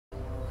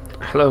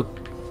Hello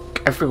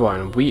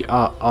everyone, we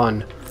are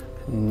on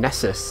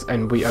Nessus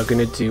and we are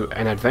going to do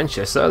an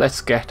adventure. So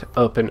let's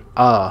open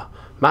our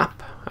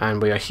map,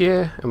 and we are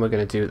here and we're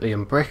going to do the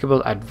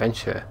Unbreakable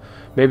adventure.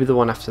 Maybe the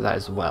one after that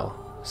as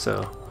well.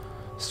 So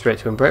straight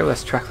to Unbreakable,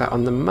 let's track that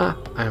on the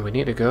map, and we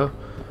need to go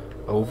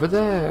over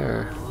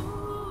there.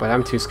 But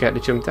I'm too scared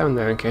to jump down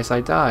there in case I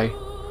die.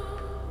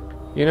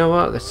 You know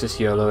what, let's just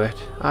YOLO it.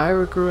 I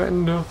regret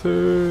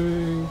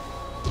nothing.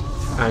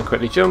 And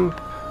quickly jump.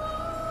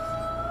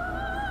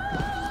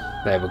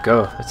 There we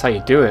go, that's how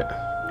you do it.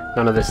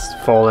 None of this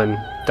falling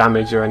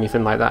damage or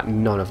anything like that,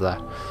 none of that.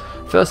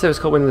 First, it was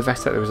called winning the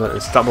Vex that there was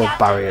unstoppable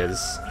barriers.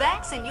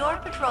 Vex in your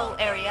patrol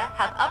area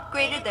have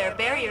upgraded their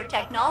barrier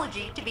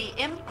technology to be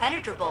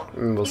impenetrable.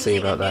 We'll see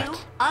about that. New,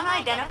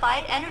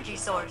 unidentified energy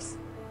source.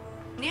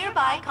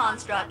 Nearby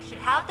construct should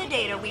have the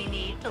data we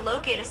need to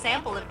locate a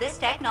sample of this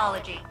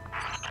technology.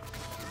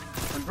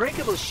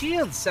 Unbreakable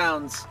shield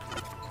sounds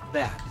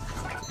bad.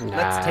 Nah,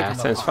 Let's take them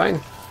sounds apart.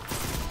 fine.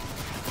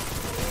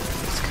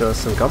 Let's kill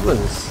some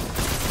goblins.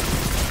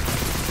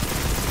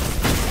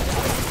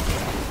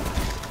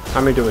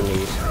 How many do we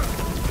need?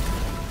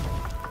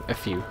 A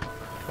few.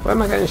 Where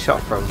am I getting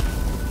shot from?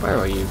 Where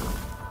are you?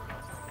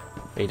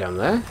 Are you down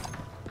there?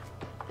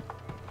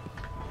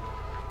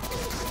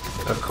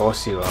 Of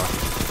course you are.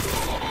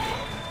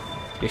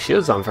 Your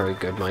shield's aren't very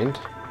good, mind.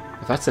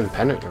 If that's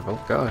impenetrable,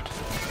 god.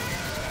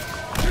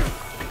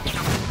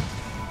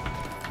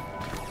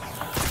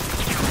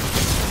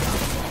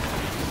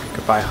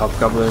 Goodbye,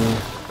 hobgoblin.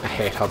 I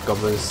hate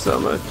hobgoblins so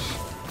much.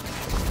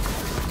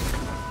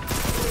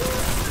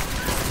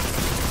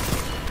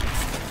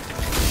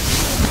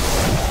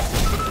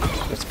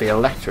 Let's be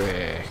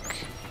electric.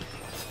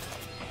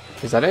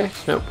 Is that it?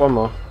 Nope, one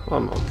more.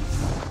 One more.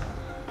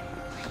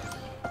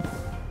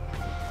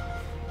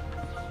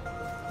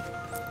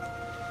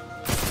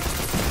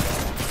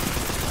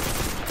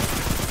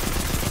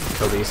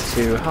 Kill these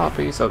two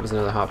harpies. Oh, there's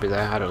another harpy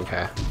there. I don't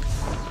care.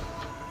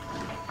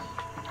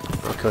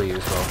 I'll kill you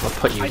as well. I'll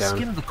put you down. I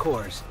skimmed the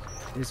cores.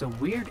 There's a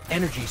weird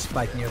energy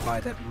spike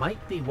nearby that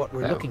might be what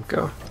we're looking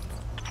for.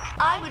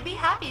 I would be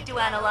happy to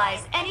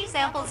analyze any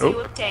samples you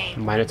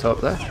obtain. Minotaur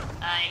up there.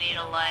 I need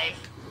a life.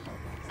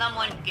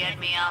 Someone get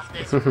me off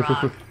this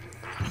rock.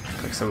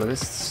 Click some of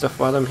this stuff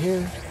while I'm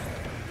here.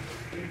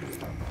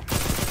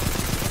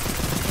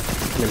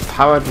 An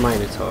empowered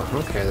Minotaur.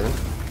 Okay then.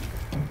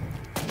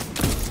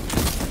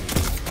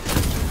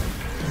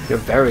 You're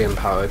very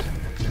empowered.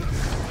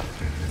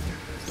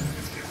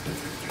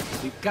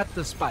 We've got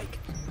the spike,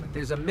 but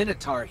there's a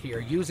Minotaur here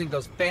using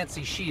those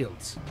fancy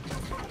shields.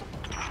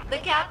 The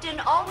captain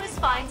always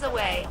finds a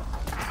way.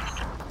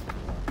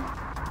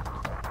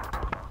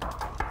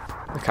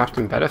 The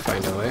captain better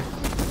find a way.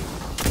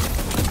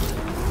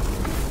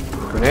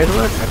 Grenade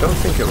work? I don't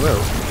think it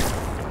will.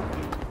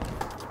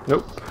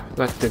 Nope,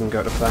 that didn't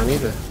go to plan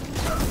either.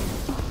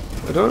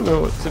 I don't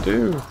know what to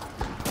do.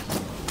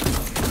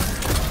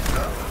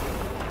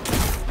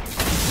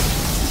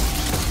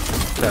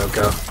 There we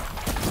go.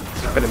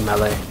 Bit of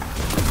melee.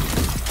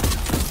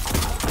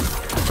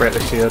 Break the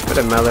shield, bit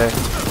of melee.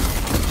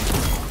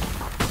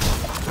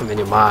 And then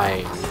you're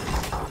mine.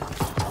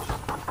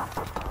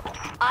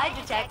 I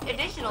detect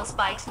additional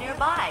spikes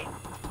nearby.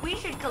 We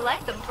should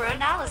collect them for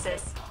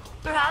analysis.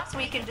 Perhaps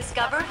we can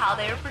discover how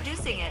they are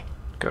producing it.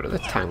 Go to the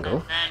tangle.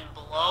 And then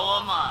blow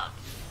them up.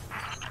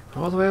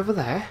 All the way over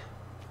there.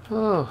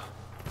 Oh.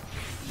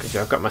 Good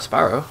job, I've got my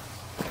sparrow.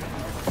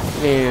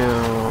 Ew.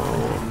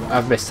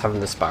 I've missed having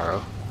the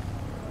sparrow.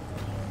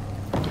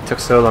 It took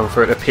so long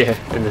for it to appear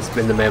in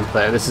the main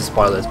player. This is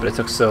spoilers, but it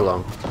took so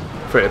long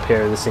for it to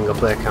appear in the single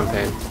player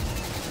campaign.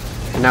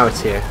 And now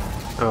it's here.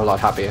 I'm a lot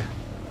happier.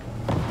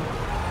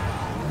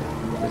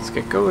 Let's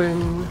get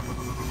going.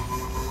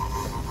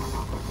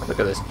 Look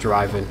at this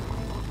driving.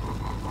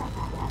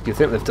 You'd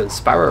think they've done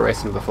sparrow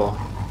racing before.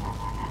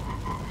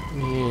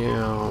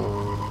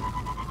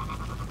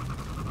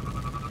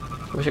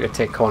 I wish I could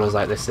take corners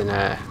like this in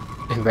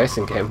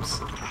racing games.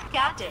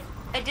 Captain,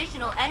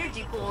 additional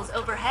energy pools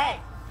overhead.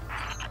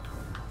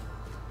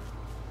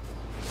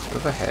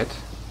 Overhead?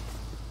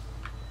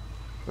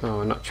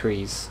 Oh, not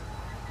trees.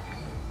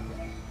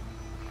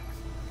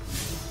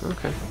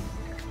 Okay.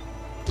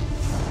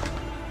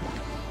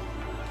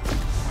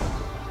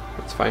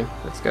 That's fine.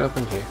 Let's get up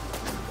in here.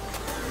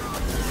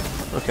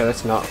 Okay,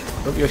 let's not.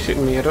 Oh, you're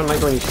shooting me. I don't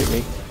like when you shoot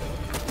me.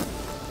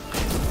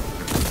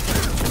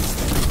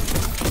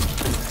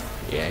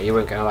 Yeah, you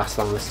weren't gonna last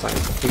long this time.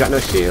 You got no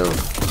shield.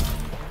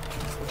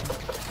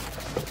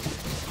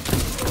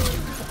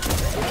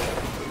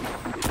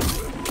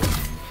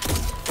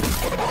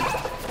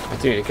 I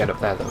do need to get up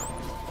there though.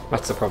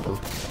 That's the problem.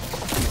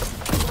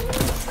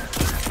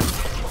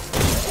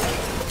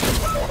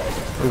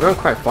 I'm growing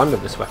quite fond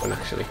of this weapon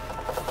actually.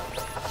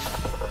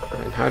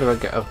 And how do I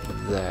get up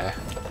there?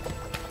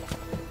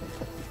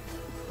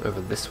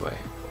 Over this way.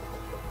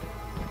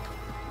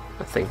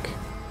 I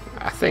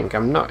think,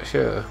 I'm not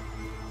sure.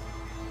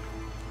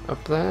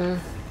 Up there?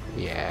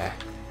 Yeah.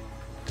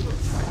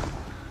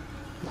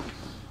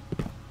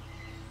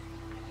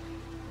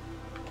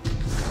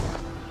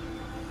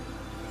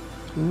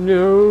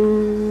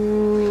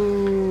 No.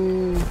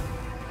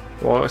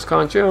 Walrus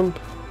can't jump.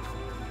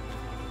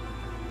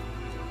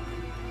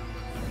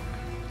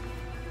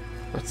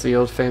 That's the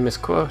old famous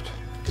quote.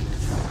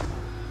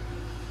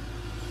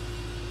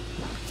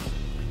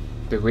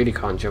 They really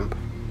can't jump.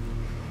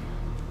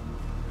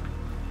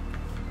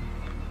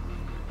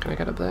 Can I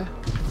get up there?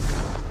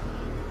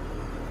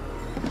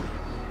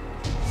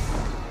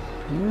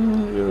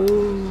 No.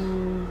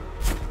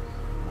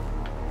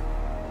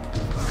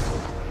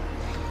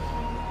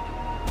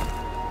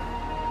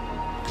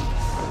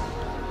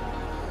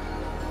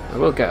 I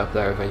will get up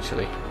there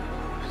eventually.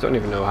 I don't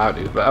even know how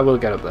to, but I will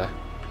get up there.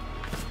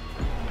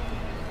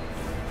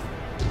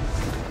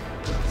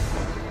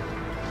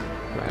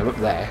 Right, I'm up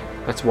there.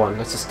 That's one,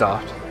 that's a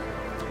start.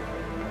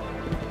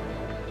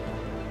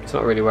 It's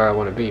not really where I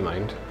want to be,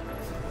 mind.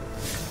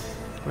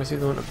 Where's the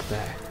other one up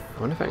there? I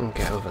wonder if I can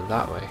get over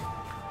that way.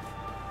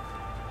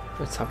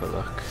 Let's have a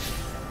look.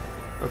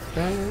 Up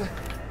there.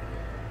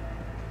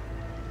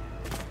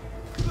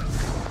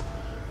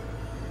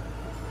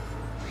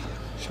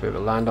 Should be able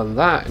to land on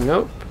that.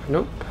 Nope.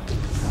 Nope.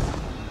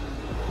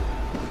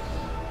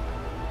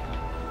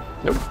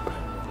 Nope.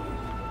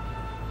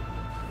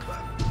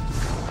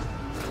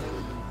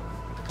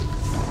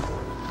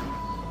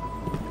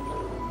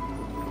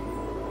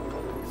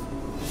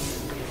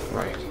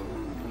 Right.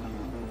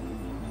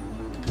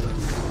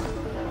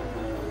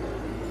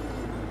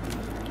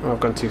 Oh, I've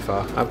gone too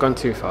far. I've gone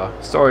too far.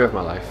 Story of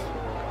my life.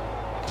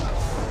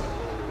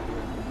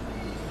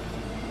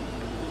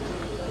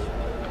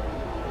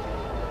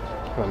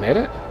 Have I made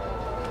it?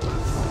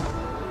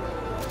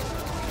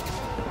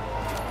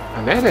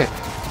 I made it!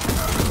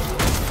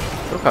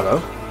 Oh,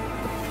 hello.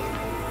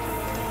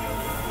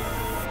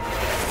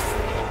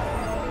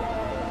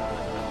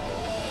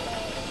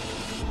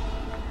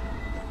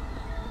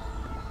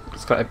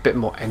 It's got a bit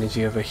more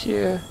energy over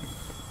here.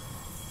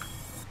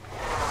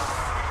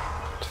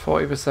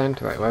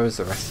 40%. Right, where was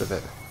the rest of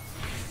it?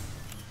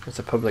 It's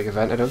a public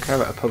event. I don't care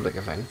about a public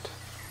event.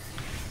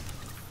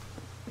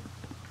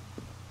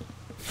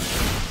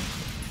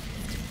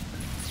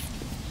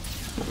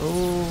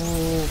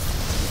 Oh,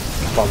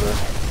 bomber.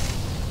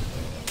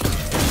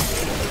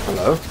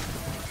 Hello.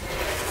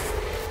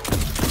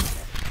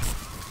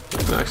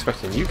 I'm not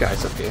expecting you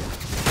guys up here.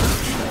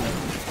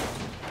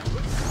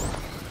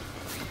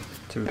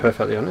 To be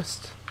perfectly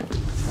honest.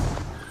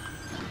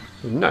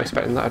 I'm not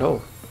expecting that at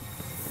all.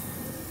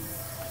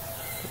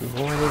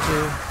 More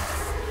energy.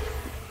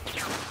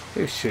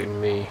 Who's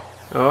shooting me?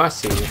 Oh, I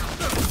see you.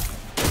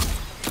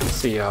 I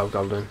see you,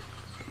 Hobgoblin.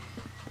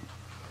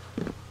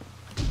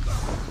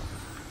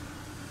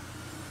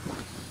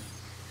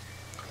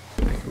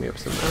 Making me up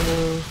some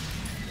ammo.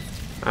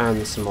 And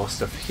there's some more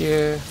stuff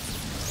here.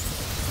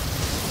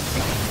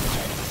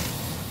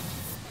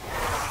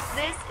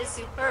 This is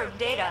superb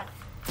data.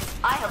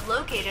 I have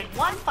located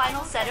one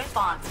final set of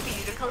fonts for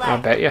you to collect. I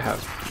bet you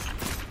have.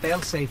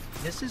 Failsafe,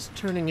 this is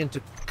turning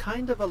into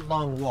kind of a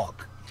long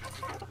walk.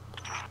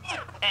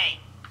 Hey,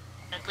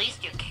 at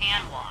least you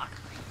can walk.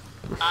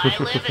 I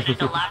live in a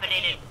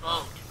dilapidated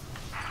boat.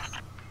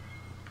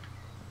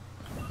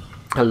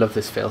 I love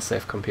this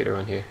failsafe computer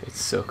on here.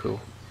 It's so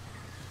cool.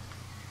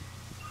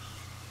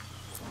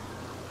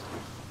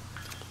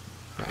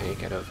 Right, I need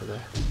to get over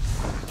there.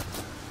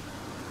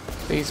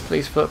 Please,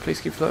 please float. Please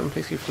keep floating.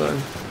 Please keep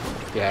floating.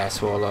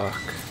 Yes, Warlock.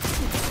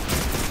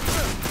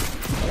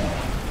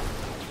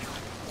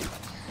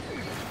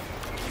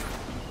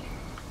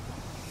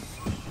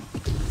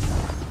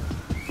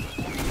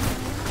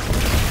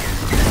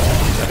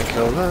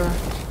 Kill that.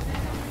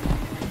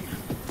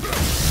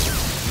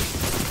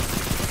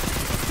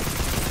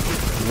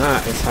 And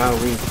that is how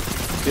we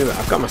do it.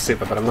 I've got my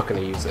super, but I'm not going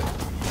to use it.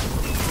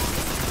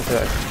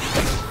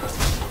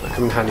 I'll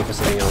come in handy for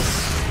something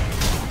else.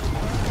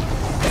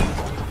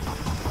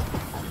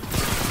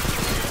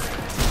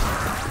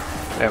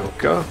 There we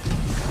go.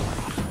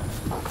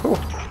 Cool.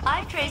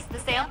 I've traced the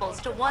samples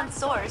to one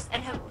source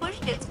and have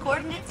pushed its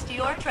coordinates to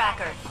your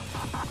tracker.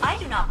 I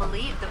do not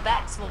believe the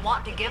Vex will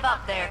want to give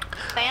up their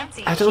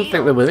fancy I don't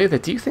think they will either.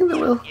 Do you think they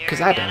will?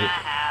 Because I don't. You're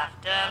gonna have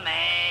to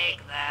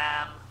make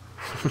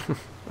them.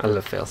 I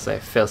love failsafe.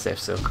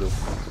 Failsafe's so cool.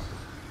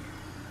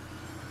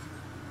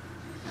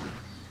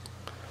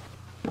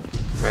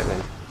 Right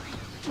then.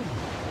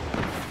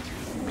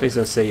 Please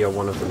don't say you're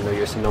one of them. No,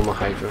 you're just a normal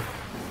Hydra.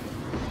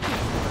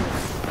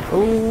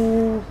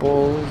 Oh,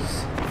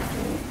 balls.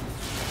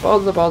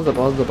 Balls.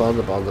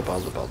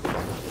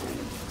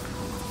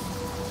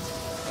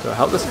 Do I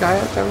help this guy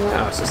out down there?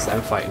 Oh, it's just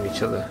them fighting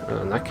each other.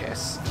 Oh, in that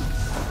case.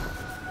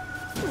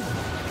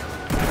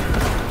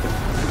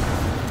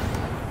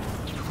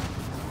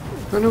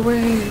 Run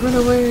away, run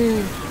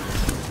away!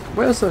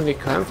 Whales don't need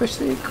clownfish,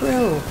 they need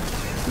krill!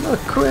 Look,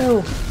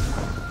 krill!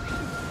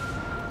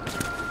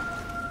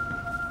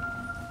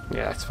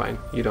 Yeah, that's fine.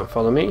 You don't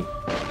follow me.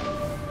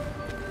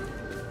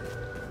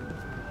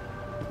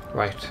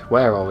 Right,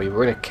 where are we?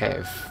 We're in a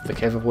cave. The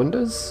Cave of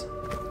Wonders?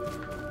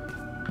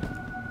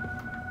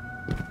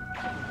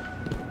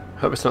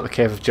 Hope it's not the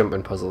Cave of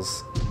Jumping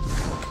Puzzles.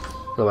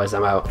 Otherwise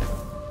I'm out.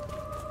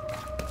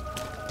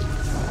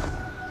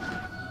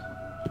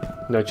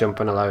 No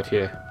jumping allowed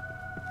here.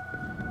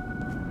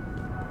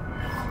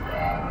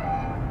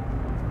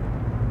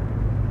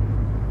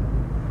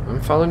 I'm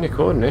following your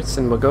coordinates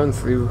and we're going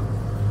through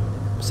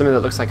something that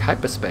looks like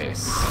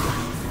hyperspace.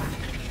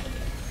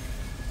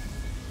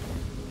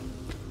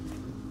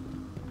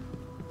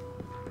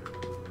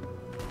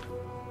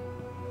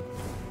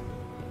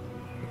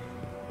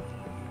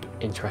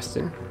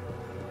 Interesting.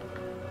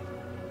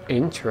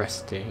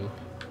 Interesting.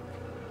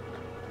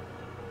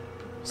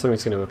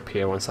 Something's going to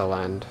appear once I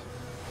land.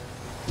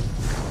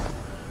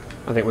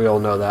 I think we all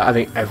know that. I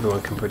think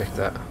everyone can predict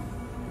that.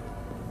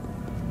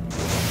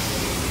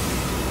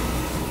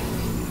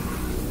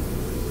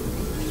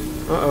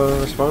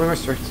 Uh-oh, respawning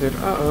restricted.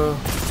 Uh-oh.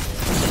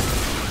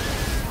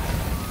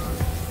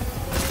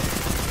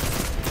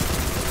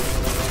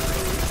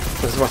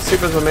 This is what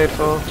supers were made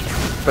for.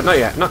 But not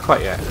yet, not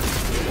quite yet.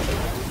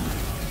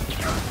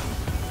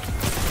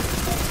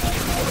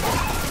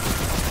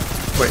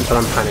 Wait until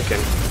I'm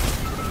panicking.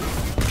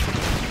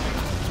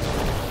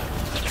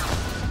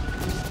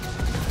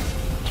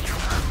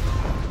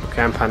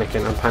 Okay, I'm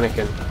panicking, I'm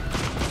panicking.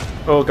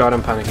 Oh god,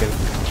 I'm panicking.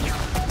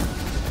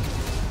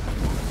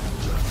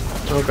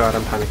 Oh god,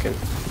 I'm panicking.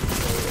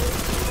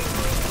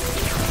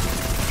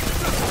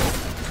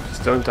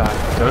 Just don't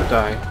die, don't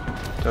die,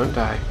 don't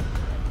die.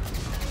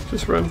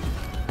 Just run.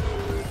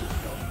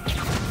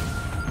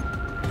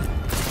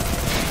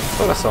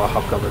 Oh, I saw a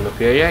hobgoblin up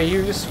here. Yeah,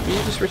 you just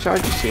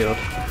recharge your shield.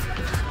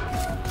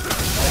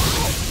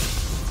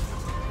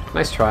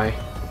 Nice try.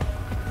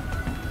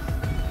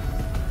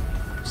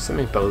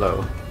 Something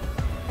below.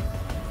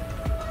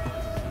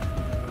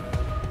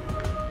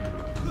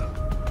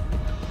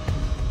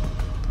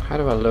 How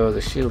do I lower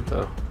the shield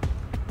though?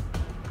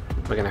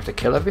 Am I gonna have to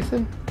kill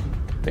everything?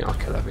 I think I'll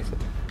kill everything.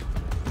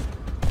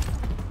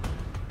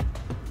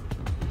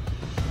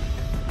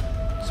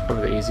 It's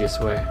probably the easiest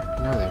way.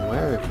 Now then,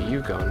 where have you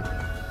gone?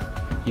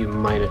 You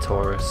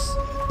Minotaurus.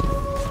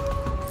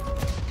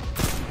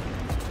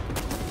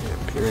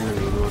 Yep, you're in the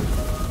mean one.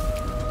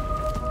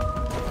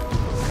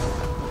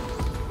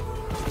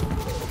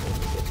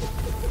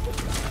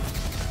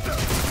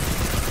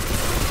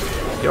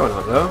 You're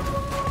not though.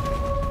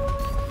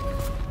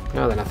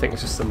 No then, I think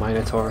it's just the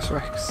Minotaurus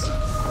Rex.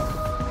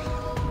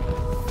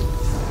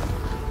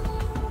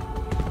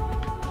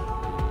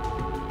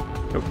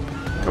 Nope.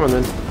 Come on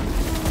then.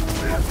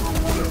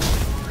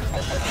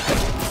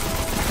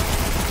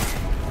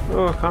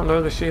 Oh, I can't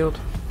lower the shield.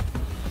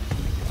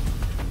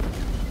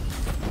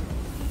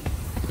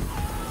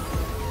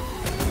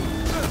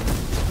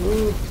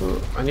 Ooh,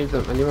 ooh, I need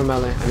them. I need my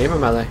melee. I need my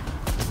melee.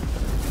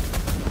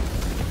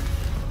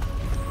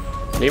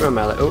 I need my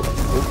melee. Oh,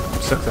 oh,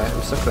 I'm stuck there.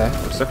 I'm stuck there.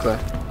 I'm stuck there.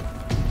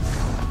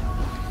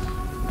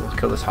 I'll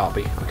kill this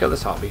harpy. I'll kill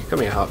this harpy. Come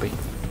here, harpy.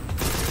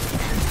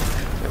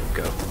 There we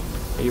go.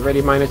 Are you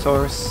ready,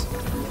 Minotaurus?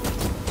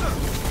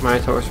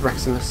 Minotaurus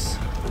Reximus.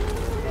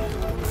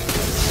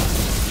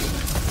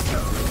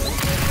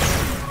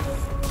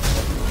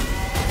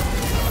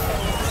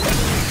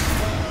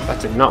 That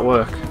did not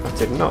work. That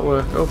did not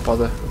work. Oh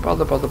bother.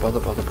 Bother, bother, bother,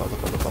 bother, bother,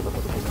 bother, bother, bother,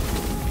 bother.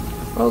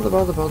 Bother,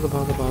 bother, bother,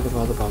 bother, bother,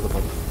 bother, bother,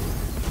 bother.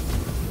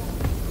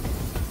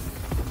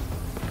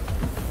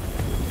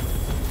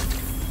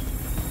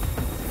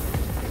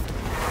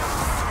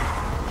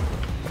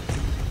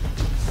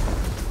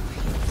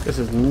 This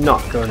is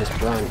not going as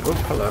planned. Oh,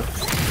 hello.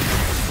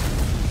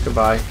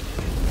 Goodbye.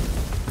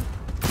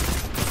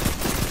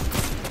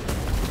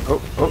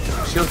 Oh, oh,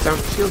 shield's down,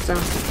 shield's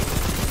down.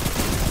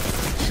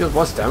 Shield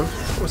was down.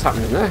 What's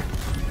happening there?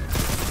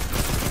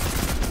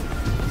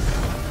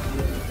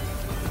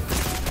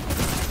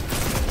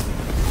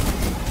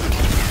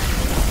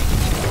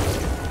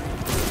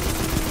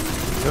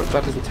 Nope,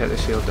 that doesn't take the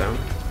shield down.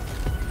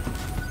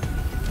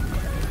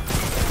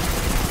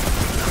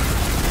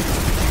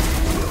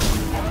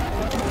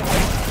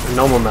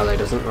 Normal melee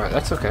doesn't. Right,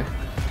 that's okay.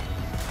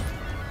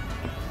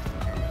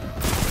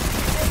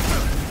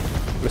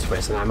 I'm just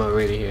wasting ammo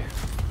really here.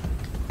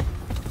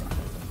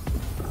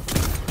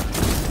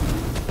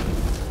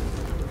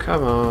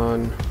 Come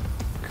on.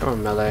 Come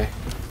on, melee.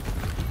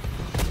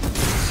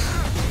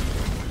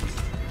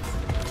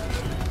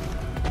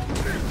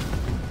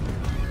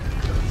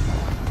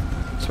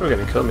 So we're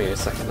gonna kill me in a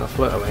second. I'll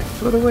float away.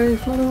 Float away,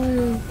 float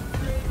away.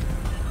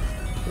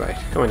 Right,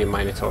 come on, you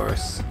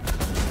Minotaurus.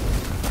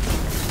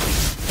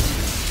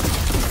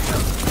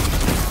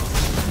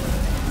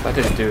 That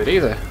didn't do it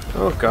either.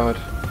 Oh god.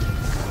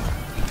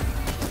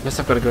 Unless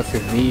I've got to go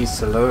through these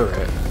to lower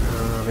it.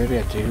 Oh, maybe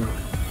I do.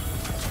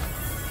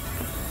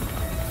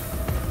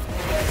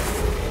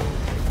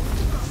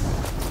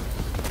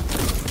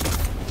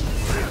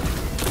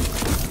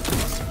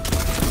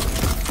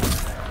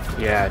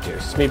 Yeah, I do.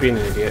 It's me being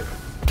an idiot.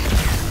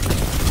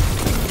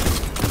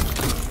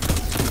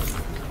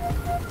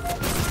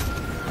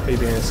 Me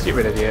being a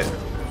stupid idiot.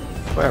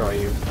 Where are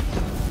you?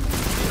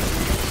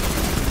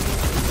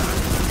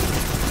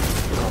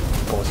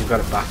 You've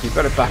got it back, you've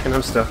got it back, and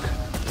I'm stuck.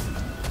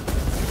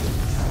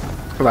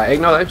 Right,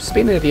 ignore that. I'm just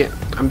being an idiot.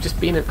 I'm just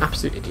being an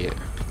absolute idiot.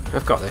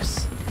 I've got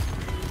this.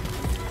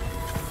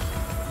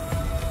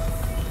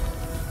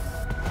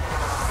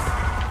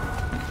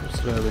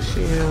 Slow the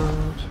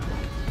shield.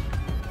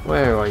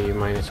 Where are you,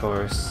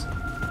 Minotaurus?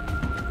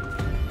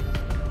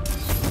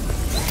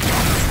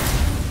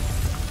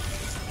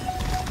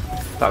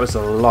 That was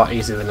a lot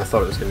easier than I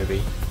thought it was going to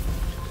be.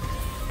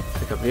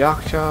 Pick up the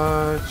arc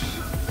charge.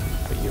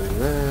 Put you in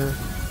there.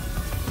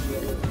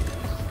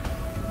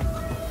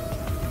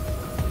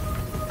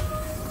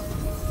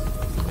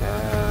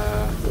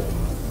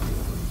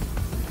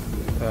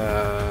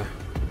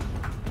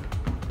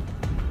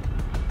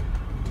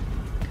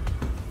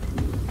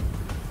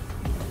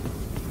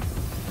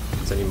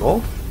 Is there any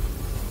more?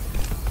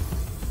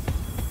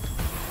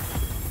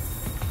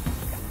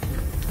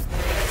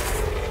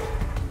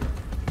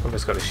 I've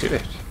just got to shoot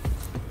it.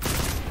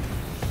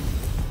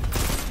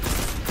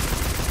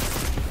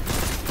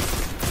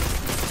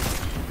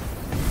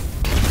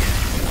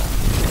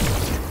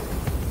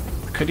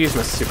 I could use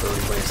my super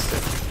and waste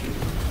it.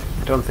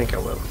 I don't think I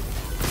will.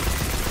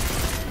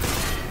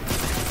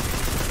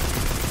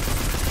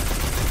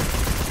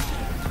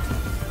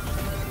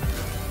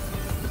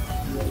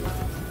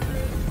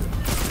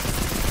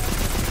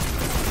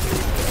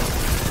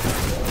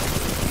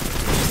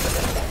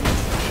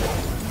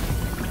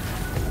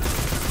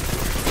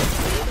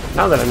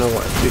 Now that I know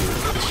what to do,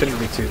 it shouldn't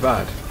be too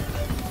bad.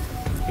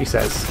 He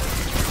says.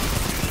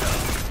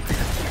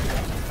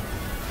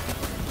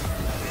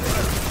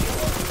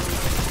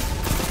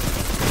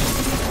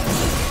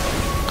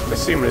 I'm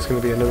assuming it's going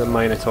to be another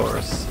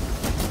Minotaurus.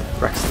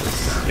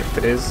 Rexless. Yep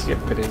it is,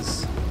 yep it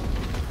is.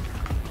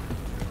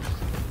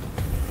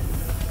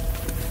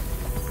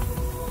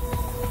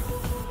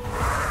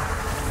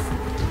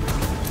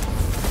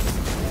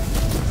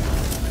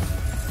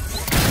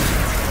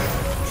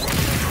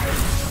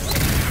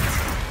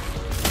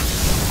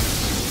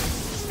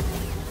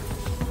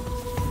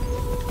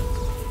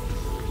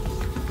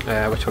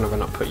 Which one have I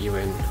not put you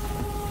in?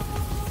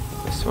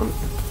 This one?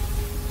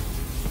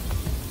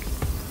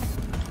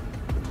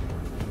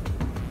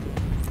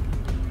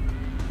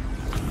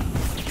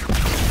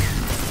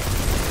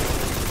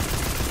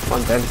 Come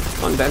on then,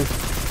 come on then.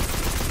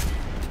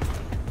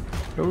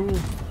 Ooh.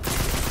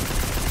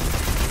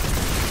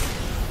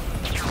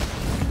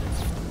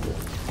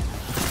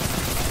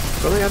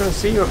 Only I don't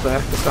see you up there,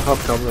 Mr.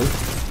 Hobgoblin.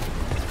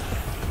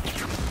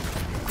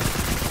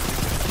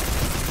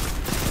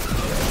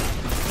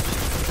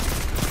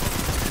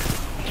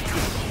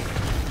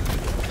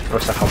 I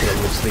wish that Hobgoblin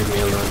would just leave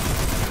me alone.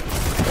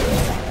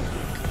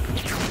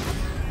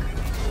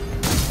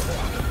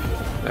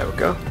 There we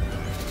go.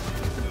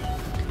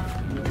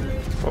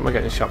 What am I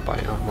getting shot by?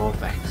 Oh, more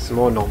Vex.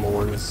 More normal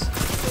ones.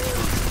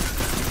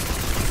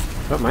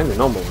 I don't mind the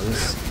normal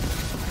ones.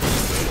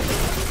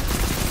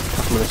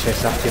 I'm gonna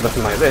chase after you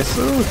looking like this.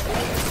 Ooh.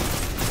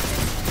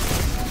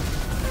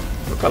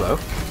 Oh, hello.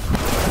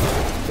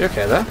 You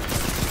okay there?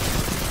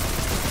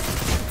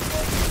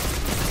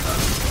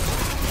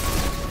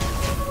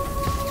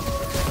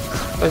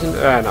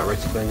 Not Rich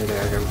Blender,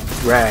 there I go.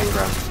 Rare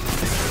engram.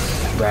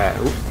 Rare.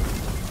 Ooh.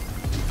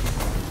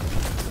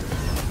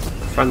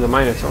 Find the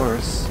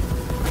Minotaurus.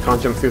 I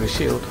can't jump through the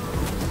shield.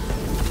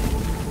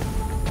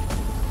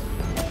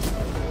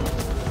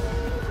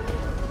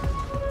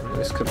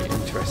 This could be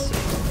interesting.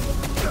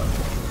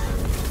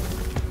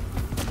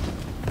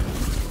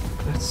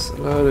 Let's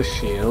lower the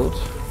shield.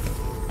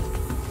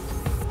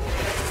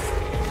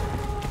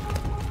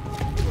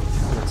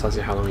 And that tells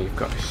you how long you've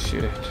got to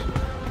shoot it.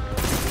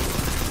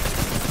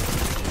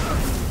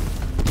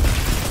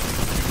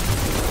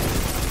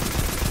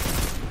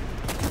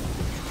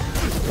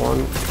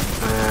 One,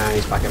 and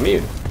he's back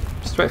immune.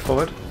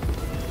 Straightforward.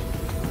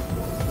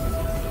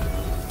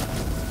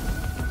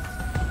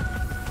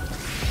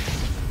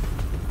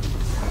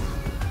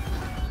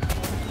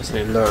 Just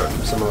need to lure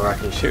him somewhere where I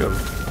can shoot him.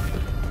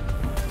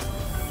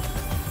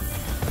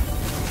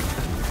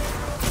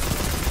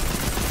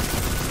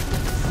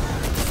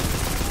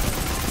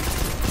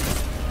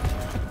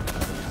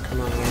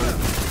 Come on.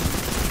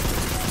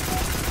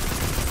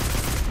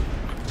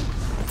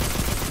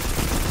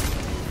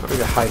 Not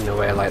really hiding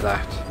away like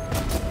that.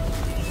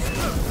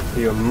 Are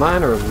you a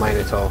man or a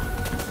Minotaur?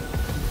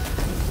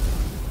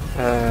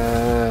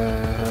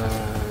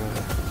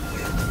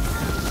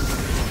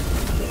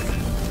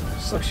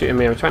 Stop shooting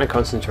me, I'm trying to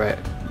concentrate.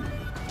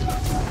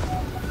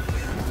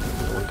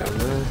 One down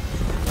there.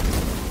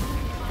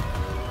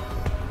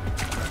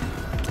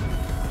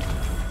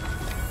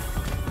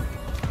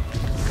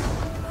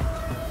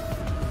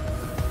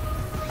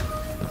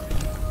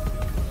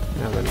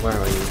 Now then, where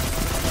are you?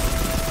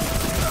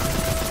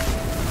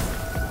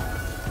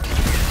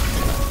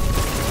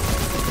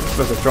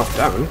 Supposed to drop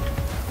down,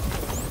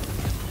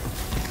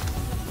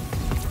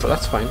 but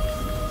that's fine.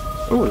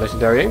 Ooh,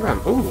 legendary engram.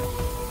 Ooh,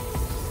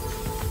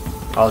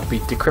 I'll be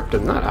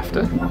decrypting that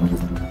after.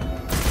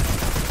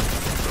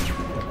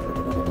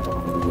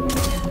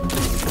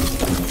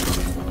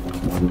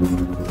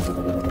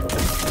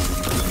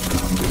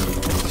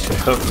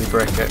 Should hopefully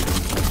break it.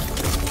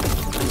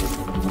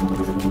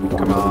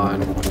 Come on.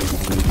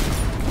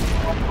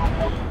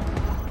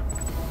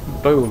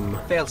 Boom.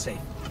 Failsafe.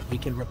 We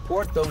can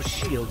report those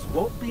shields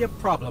won't be a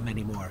problem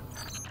anymore.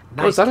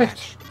 Oh, is that it?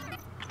 catch.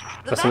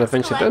 The That's an Vex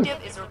adventure done.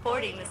 Collective is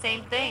reporting the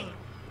same thing.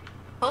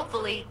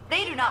 Hopefully,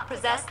 they do not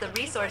possess the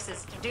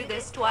resources to do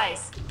this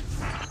twice.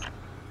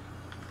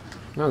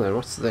 Now then,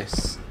 what's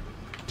this?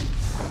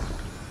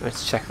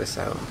 Let's check this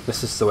out.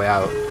 This is the way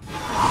out.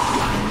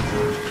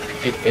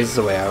 It is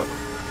the way out.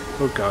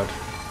 Oh god.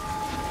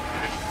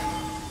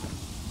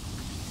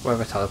 Where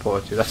have I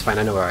teleported to? That's fine,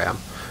 I know where I am.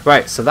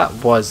 Right, so that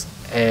was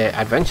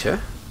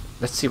adventure.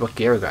 Let's see what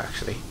gear I got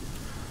actually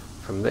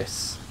from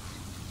this.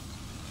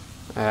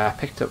 I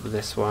picked up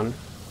this one,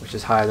 which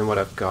is higher than what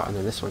I've got, and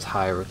then this one's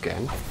higher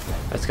again.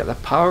 Let's get the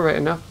power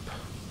rating up.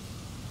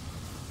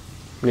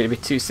 We need to be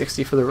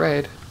 260 for the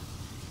raid.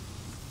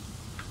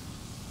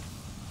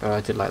 Oh,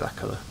 I did like that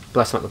colour, but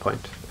that's not the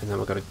point. And then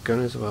we've got a gun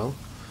as well.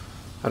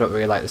 I don't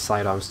really like the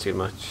sidearms too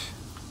much.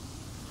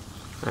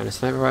 And a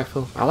sniper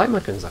rifle. I like my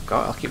guns I've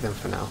got, I'll keep them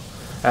for now.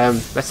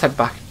 Let's head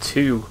back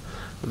to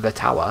the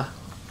tower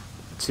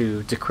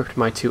to decrypt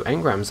my 2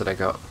 engrams that I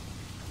got.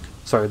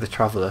 Sorry, the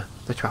Traveller.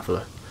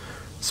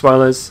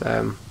 Spoilers,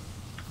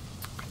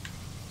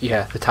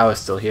 yeah, the tower's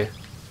still here.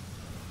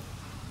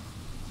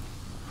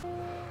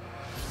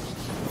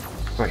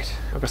 Right,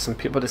 I've got some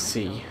people to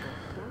see.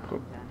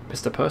 Oh,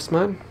 Mr.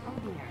 Postman?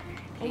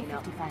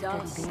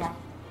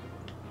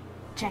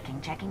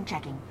 Checking.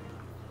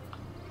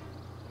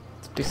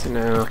 It's decent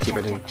now, I'll keep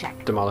it in,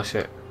 demolish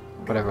it,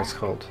 whatever it's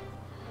called.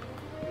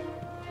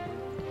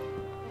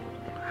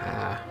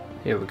 Ah,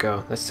 here we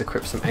go, let's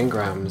decrypt some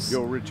engrams.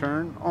 Your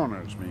return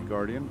honors me,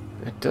 Guardian.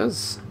 It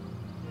does.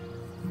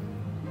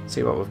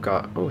 See what we've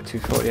got. Oh,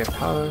 248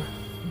 power.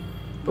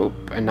 Oh,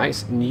 a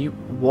nice new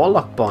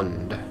Warlock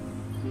Bond.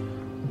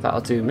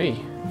 That'll do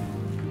me.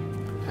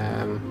 Is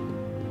there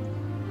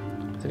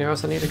anything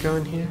else I need to go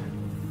in here?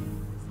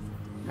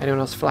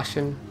 Anyone else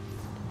flashing?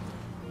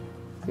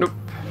 Nope.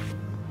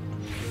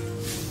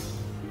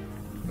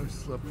 I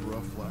slept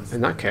rough last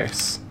In that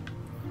case.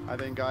 I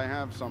think I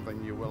have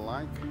something you will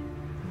like.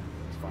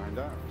 Let's find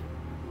out.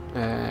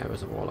 It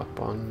was a Warlock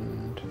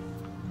Bond.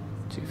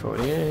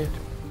 248.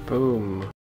 Boom.